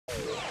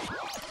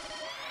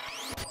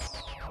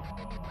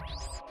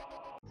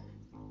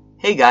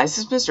Hey guys,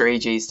 this is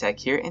MrAJsTech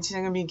here, and today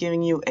I'm going to be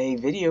giving you a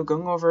video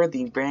going over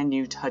the brand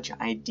new Touch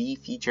ID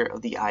feature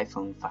of the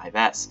iPhone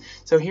 5S.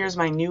 So here's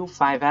my new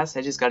 5S,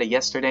 I just got it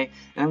yesterday,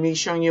 and I'm going to be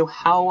showing you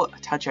how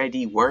Touch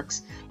ID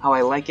works, how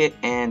I like it,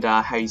 and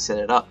how you set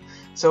it up.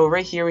 So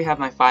right here we have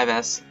my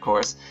 5S, of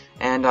course,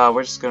 and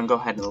we're just going to go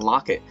ahead and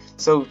lock it.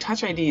 So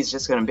Touch ID is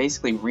just going to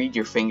basically read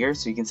your finger,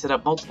 so you can set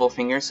up multiple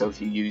fingers. So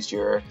if you use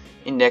your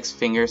index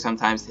finger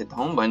sometimes to hit the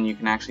home button, you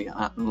can actually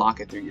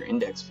unlock it through your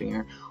index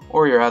finger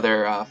or your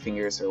other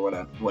fingers or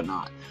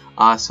whatnot.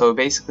 So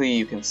basically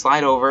you can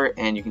slide over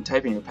and you can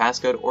type in your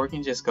passcode, or you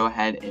can just go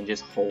ahead and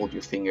just hold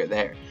your finger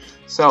there.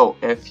 So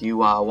if you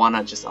want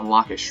to just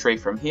unlock it straight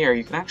from here,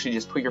 you can actually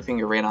just put your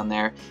finger right on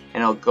there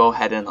and it'll go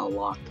ahead and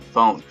unlock the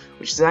phone,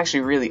 which is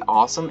actually really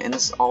awesome. And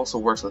this also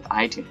works with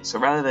iTunes. So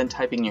rather than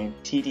typing your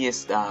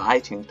tedious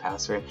iTunes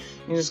password,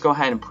 you can just go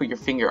ahead and put your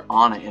finger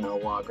on it and it'll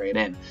log right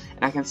in.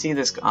 And I can see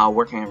this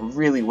working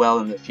really well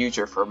in the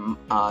future for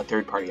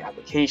third-party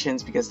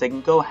applications, because they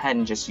can go ahead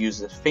and just use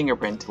the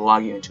fingerprint to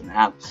log you into an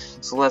app.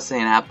 So let's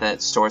say an app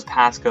that stores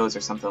passcodes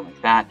or something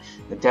like that,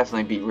 it'd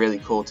definitely be really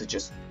cool to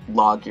just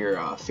log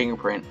your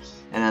fingerprint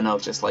and then they'll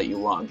just let you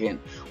log in,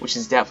 which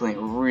is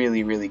definitely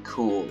really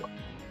cool.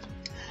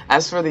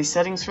 As for the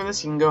settings for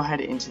this, you can go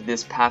ahead into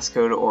this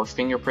passcode or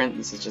fingerprint.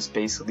 This is just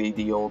basically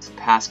the old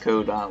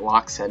passcode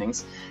lock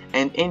settings,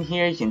 and in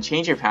here you can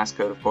change your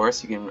passcode. Of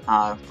course, you can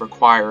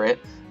require it.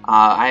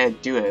 I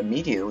do it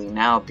immediately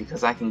now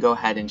because I can go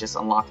ahead and just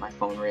unlock my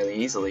phone really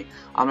easily.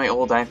 On my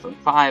old iPhone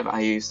 5,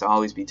 I used to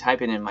always be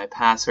typing in my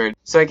password,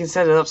 so I can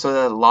set it up so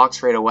that it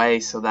locks right away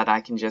so that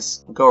I can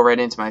just go right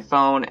into my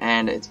phone,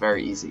 and it's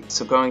very easy.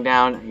 So going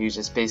down, you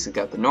just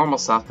basically got the normal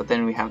stuff, but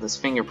then we have this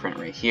fingerprint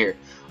right here.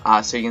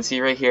 So you can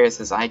see right here it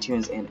says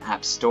iTunes and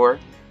App Store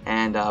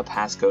and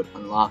passcode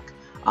unlock.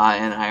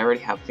 And I already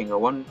have finger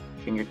 1,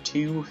 finger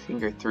 2,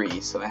 finger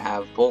 3, so I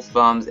have both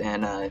thumbs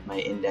and my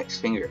index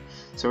finger.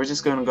 So we're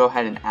just going to go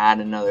ahead and add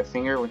another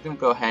finger. We're going to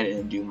go ahead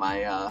and do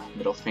my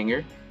middle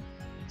finger.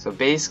 So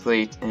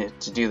basically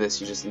to do this,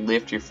 you just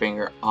lift your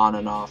finger on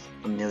and off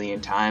a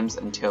million times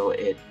until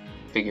it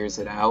figures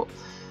it out.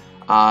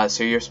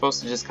 So you're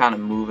supposed to just kind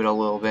of move it a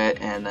little bit,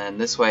 and then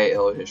this way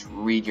it'll just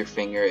read your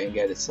finger and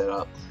get it set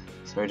up.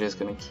 So we're just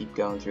going to keep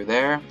going through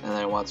there, and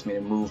then it wants me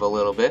to move a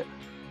little bit.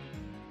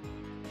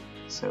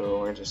 So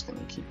we're just going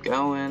to keep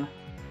going.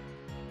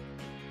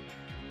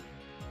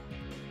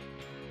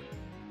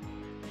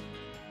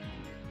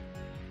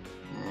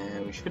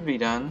 And we should be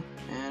done,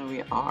 and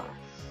we are.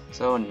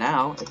 So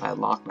now if I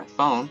lock my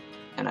phone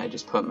and I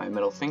just put my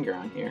middle finger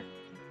on here,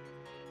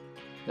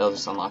 it'll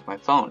just unlock my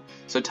phone.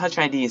 So Touch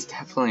ID is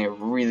definitely a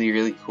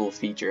really cool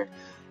feature.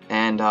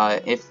 And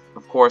if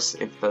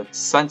the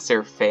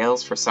sensor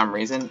fails for some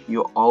reason,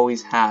 you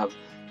always have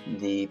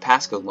the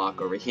passcode lock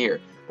over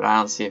here. But I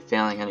don't see it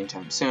failing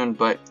anytime soon.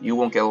 But you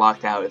won't get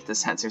locked out if the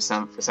sensor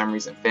for some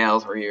reason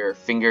fails, or your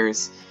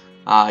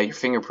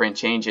fingerprint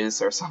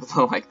changes or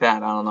something like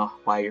that. I don't know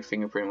why your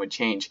fingerprint would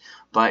change,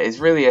 but it's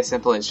really as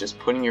simple as just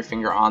putting your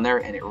finger on there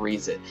and it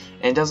reads it.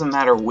 And it doesn't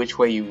matter which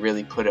way you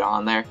really put it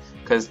on there,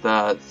 because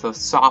the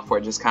software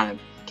just kind of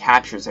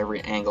captures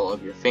every angle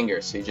of your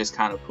finger, so you just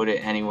kind of put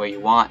it any way you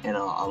want and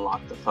it'll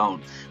unlock the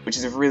phone, which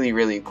is a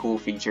really cool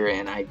feature,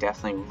 and I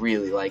definitely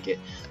really like it.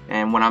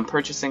 And when I'm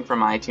purchasing from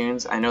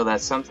iTunes, I know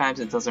that sometimes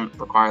it doesn't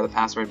require the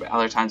password, but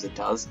other times it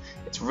does.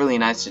 It's really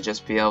nice to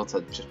just be able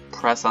to just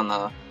press on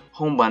the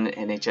home button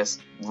and it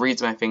just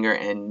reads my finger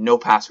and no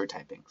password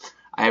typing.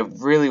 I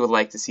really would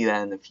like to see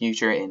that in the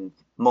future in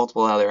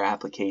multiple other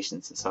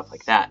applications and stuff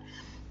like that.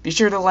 Be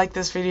sure to like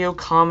this video,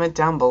 comment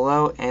down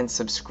below, and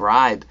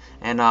subscribe.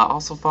 And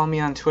also follow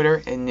me on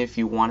Twitter, and if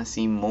you want to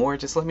see more,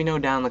 just let me know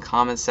down in the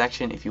comments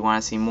section if you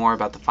want to see more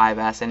about the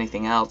 5S,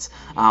 anything else.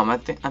 I'm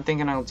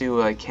thinking I'll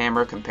do a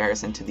camera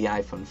comparison to the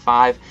iPhone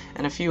 5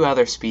 and a few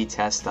other speed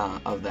tests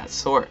of that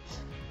sort.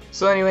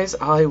 So anyways,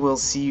 I will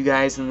see you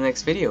guys in the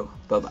next video.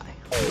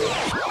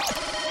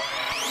 Bye-bye.